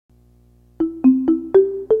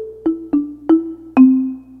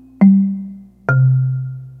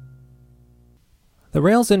The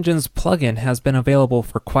Rails Engines plugin has been available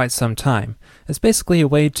for quite some time. It's basically a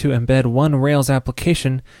way to embed one Rails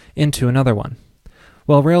application into another one.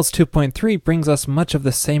 Well, Rails 2.3 brings us much of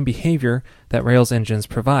the same behavior that Rails Engines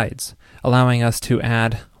provides, allowing us to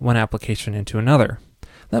add one application into another.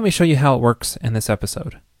 Let me show you how it works in this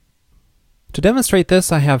episode. To demonstrate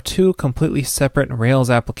this, I have two completely separate Rails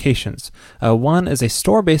applications. One is a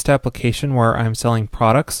store-based application where I'm selling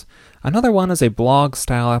products. Another one is a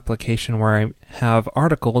blog-style application where I have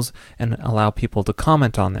articles and allow people to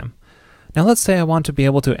comment on them. Now let's say I want to be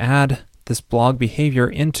able to add this blog behavior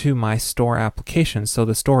into my store application, so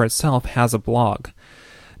the store itself has a blog.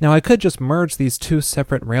 Now I could just merge these two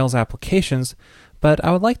separate Rails applications, but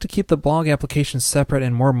I would like to keep the blog application separate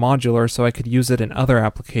and more modular so I could use it in other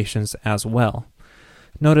applications as well.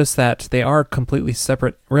 Notice that they are completely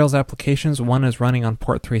separate Rails applications. One is running on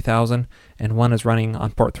port 3000 and one is running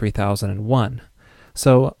on port 3001.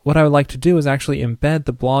 So what I would like to do is actually embed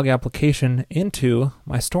the blog application into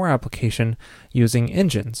my store application using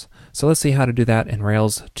engines. So let's see how to do that in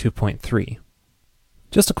Rails 2.3.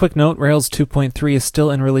 Just a quick note, Rails 2.3 is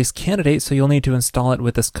still in release candidate, so you'll need to install it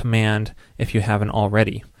with this command if you haven't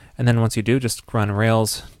already. And then once you do, just run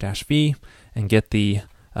Rails-V and get the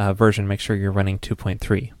version. Make sure you're running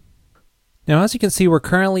 2.3. Now, as you can see, we're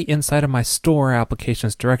currently inside of my store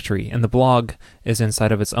applications directory, and the blog is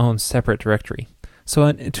inside of its own separate directory.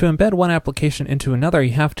 So to embed one application into another,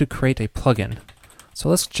 you have to create a plugin. So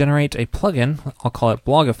let's generate a plugin. I'll call it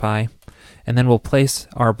Blogify, and then we'll place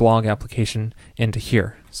our blog application into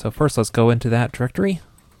here. So first let's go into that directory,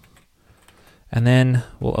 and then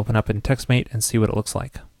we'll open up in TextMate and see what it looks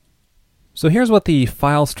like. So here's what the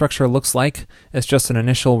file structure looks like. It's just an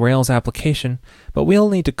initial Rails application, but we'll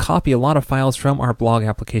need to copy a lot of files from our blog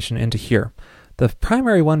application into here. The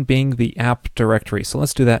primary one being the app directory, so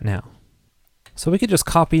let's do that now. So we could just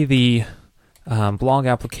copy the blog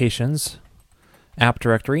applications app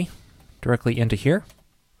directory directly into here.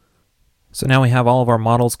 So now we have all of our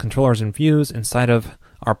models, controllers, and views inside of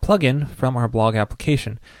our plugin from our blog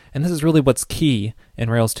application. And this is really what's key in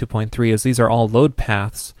Rails 2.3 is these are all load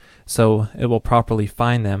paths, so it will properly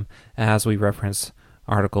find them as we reference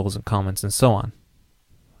articles and comments and so on.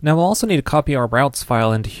 Now we'll also need to copy our routes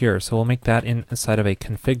file into here, so we'll make that inside of a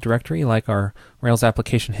config directory like our Rails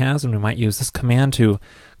application has, and we might use this command to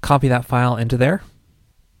copy that file into there.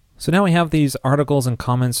 So now we have these articles and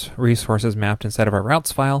comments resources mapped inside of our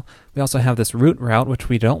routes file. We also have this root route, which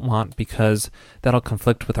we don't want because that'll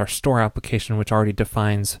conflict with our store application, which already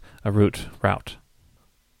defines a root route.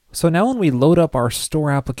 So now when we load up our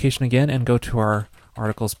store application again and go to our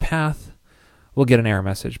articles path, we'll get an error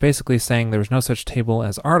message basically saying there's no such table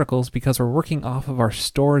as articles because we're working off of our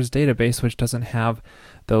stores database, which doesn't have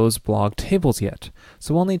those blog tables yet.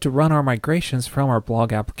 So we'll need to run our migrations from our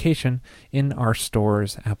blog application in our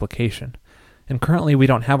stores application. And currently we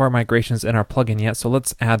don't have our migrations in our plugin yet, so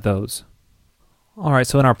let's add those. Alright,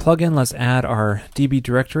 so in our plugin, let's add our DB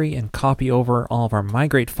directory and copy over all of our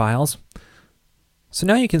migrate files. So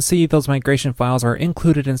now you can see those migration files are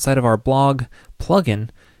included inside of our blog plugin.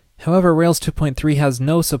 However, Rails 2.3 has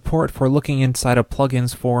no support for looking inside of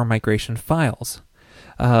plugins for migration files.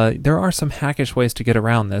 There are some hackish ways to get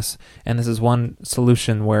around this, and this is one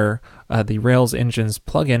solution where the Rails Engines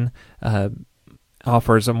plugin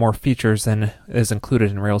offers more features than is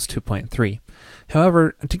included in Rails 2.3.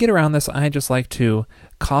 However, to get around this, I just like to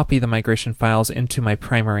copy the migration files into my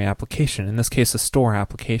primary application, in this case, the store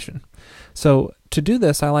application. So to do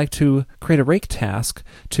this, I like to create a rake task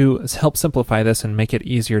to help simplify this and make it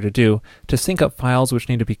easier to do, to sync up files which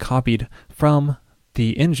need to be copied from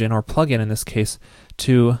the engine, or plugin in this case,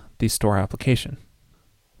 to the store application.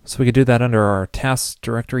 So we could do that under our tasks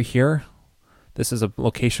directory here. This is a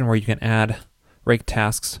location where you can add rake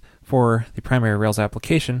tasks for the primary Rails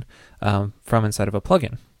application from inside of a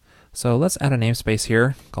plugin. So let's add a namespace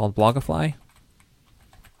here called Blogify,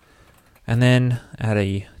 and then add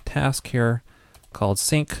a task here called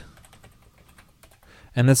sync,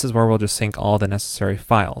 and this is where we'll just sync all the necessary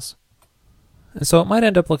files. And so it might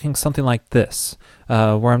end up looking something like this,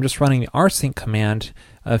 where I'm just running the rsync command.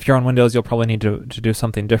 If you're on Windows, you'll probably need to do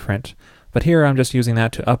something different. But here I'm just using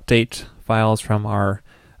that to update files from our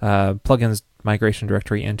plugins migration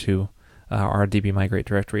directory into our DB migrate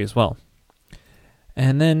directory as well.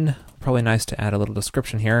 And then probably nice to add a little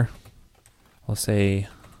description here. We'll say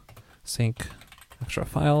sync extra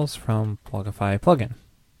files from Blogify plugin.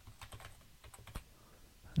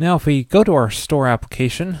 Now if we go to our store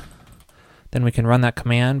application, then we can run that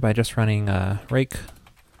command by just running rake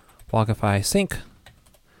Blogify sync,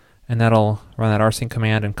 and that'll run that rsync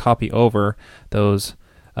command and copy over those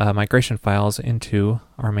migration files into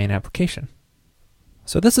our main application.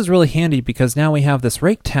 So this is really handy because now we have this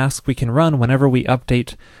rake task we can run whenever we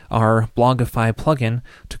update our Blogify plugin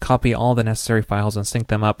to copy all the necessary files and sync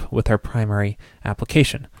them up with our primary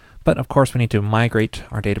application. But of course we need to migrate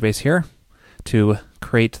our database here to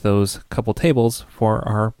create those couple tables for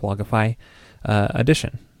our Blogify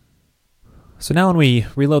edition. So now when we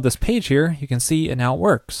reload this page here, you can see it now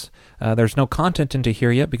works. There's no content into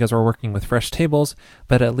here yet because we're working with fresh tables,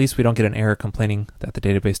 but at least we don't get an error complaining that the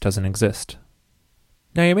database doesn't exist.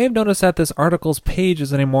 Now you may have noticed that this articles page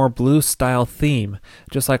is in a more blue style theme,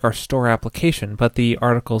 just like our store application, but the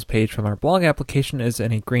articles page from our blog application is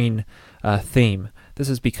in a green theme. This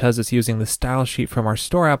is because it's using the style sheet from our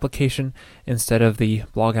store application instead of the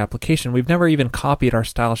blog application. We've never even copied our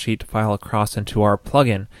style sheet file across into our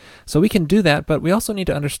plugin. So we can do that, but we also need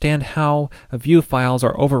to understand how view files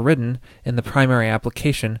are overridden in the primary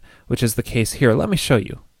application, which is the case here. Let me show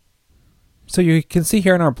you. So you can see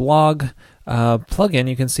here in our blog plugin,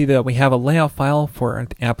 you can see that we have a layout file for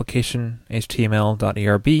the application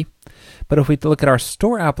html.erb. But if we look at our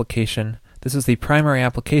store application, this is the primary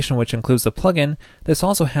application which includes the plugin. This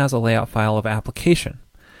also has a layout file of application.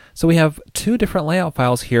 So we have two different layout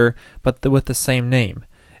files here, but with the same name.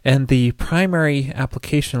 And the primary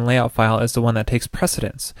application layout file is the one that takes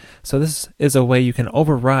precedence. So this is a way you can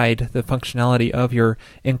override the functionality of your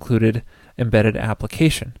included embedded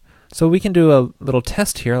application. So we can do a little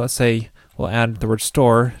test here. Let's say we'll add the word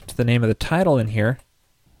store to the name of the title in here.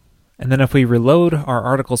 And then if we reload our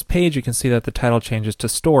articles page, you can see that the title changes to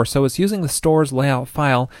store. So it's using the store's layout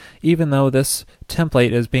file, even though this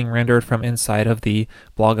template is being rendered from inside of the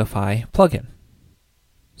Blogify plugin.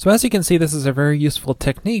 So as you can see, this is a very useful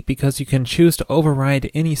technique because you can choose to override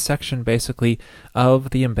any section basically of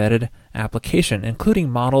the embedded application, including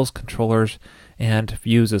models, controllers, and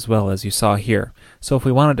views as well, as you saw here. So if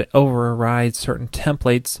we wanted to override certain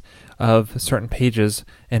templates of certain pages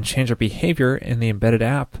and change our behavior in the embedded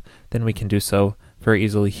app, then we can do so very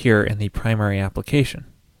easily here in the primary application.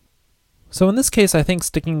 So in this case, I think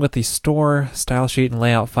sticking with the store style sheet and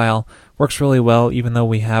layout file works really well, even though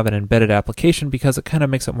we have an embedded application, because it kind of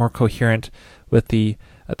makes it more coherent with the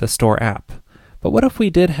store app. But what if we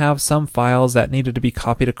did have some files that needed to be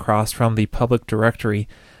copied across from the public directory,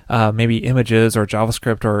 maybe images or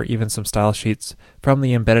JavaScript or even some style sheets from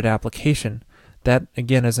the embedded application? That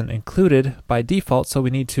again isn't included by default, so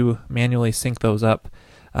we need to manually sync those up.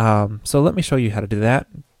 So let me show you how to do that.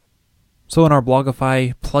 So in our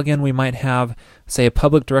Blogify plugin, we might have, say, a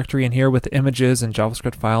public directory in here with images and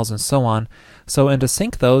JavaScript files and so on. So and to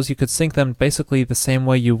sync those, you could sync them basically the same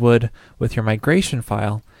way you would with your migration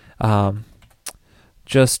file.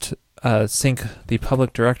 Just sync the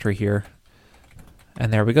public directory here,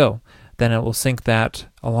 and there we go. Then it will sync that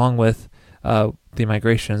along with the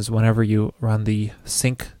migrations whenever you run the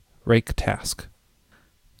sync rake task.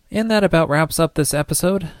 And that about wraps up this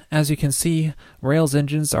episode. As you can see, Rails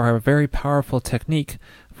engines are a very powerful technique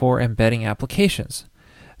for embedding applications.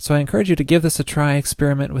 So I encourage you to give this a try,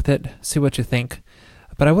 experiment with it, see what you think.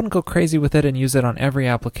 But I wouldn't go crazy with it and use it on every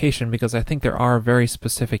application because I think there are very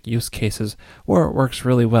specific use cases where it works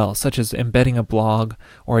really well, such as embedding a blog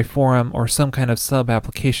or a forum or some kind of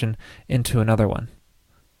sub-application into another one.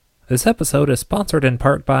 This episode is sponsored in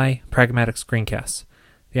part by Pragmatic Screencasts.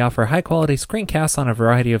 They offer high-quality screencasts on a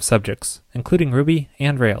variety of subjects, including Ruby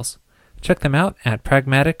and Rails. Check them out at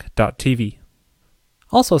pragmatic.tv.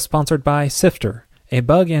 Also sponsored by Sifter, a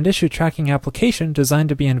bug and issue tracking application designed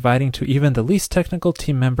to be inviting to even the least technical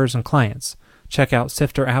team members and clients. Check out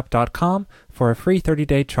sifterapp.com for a free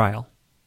 30-day trial.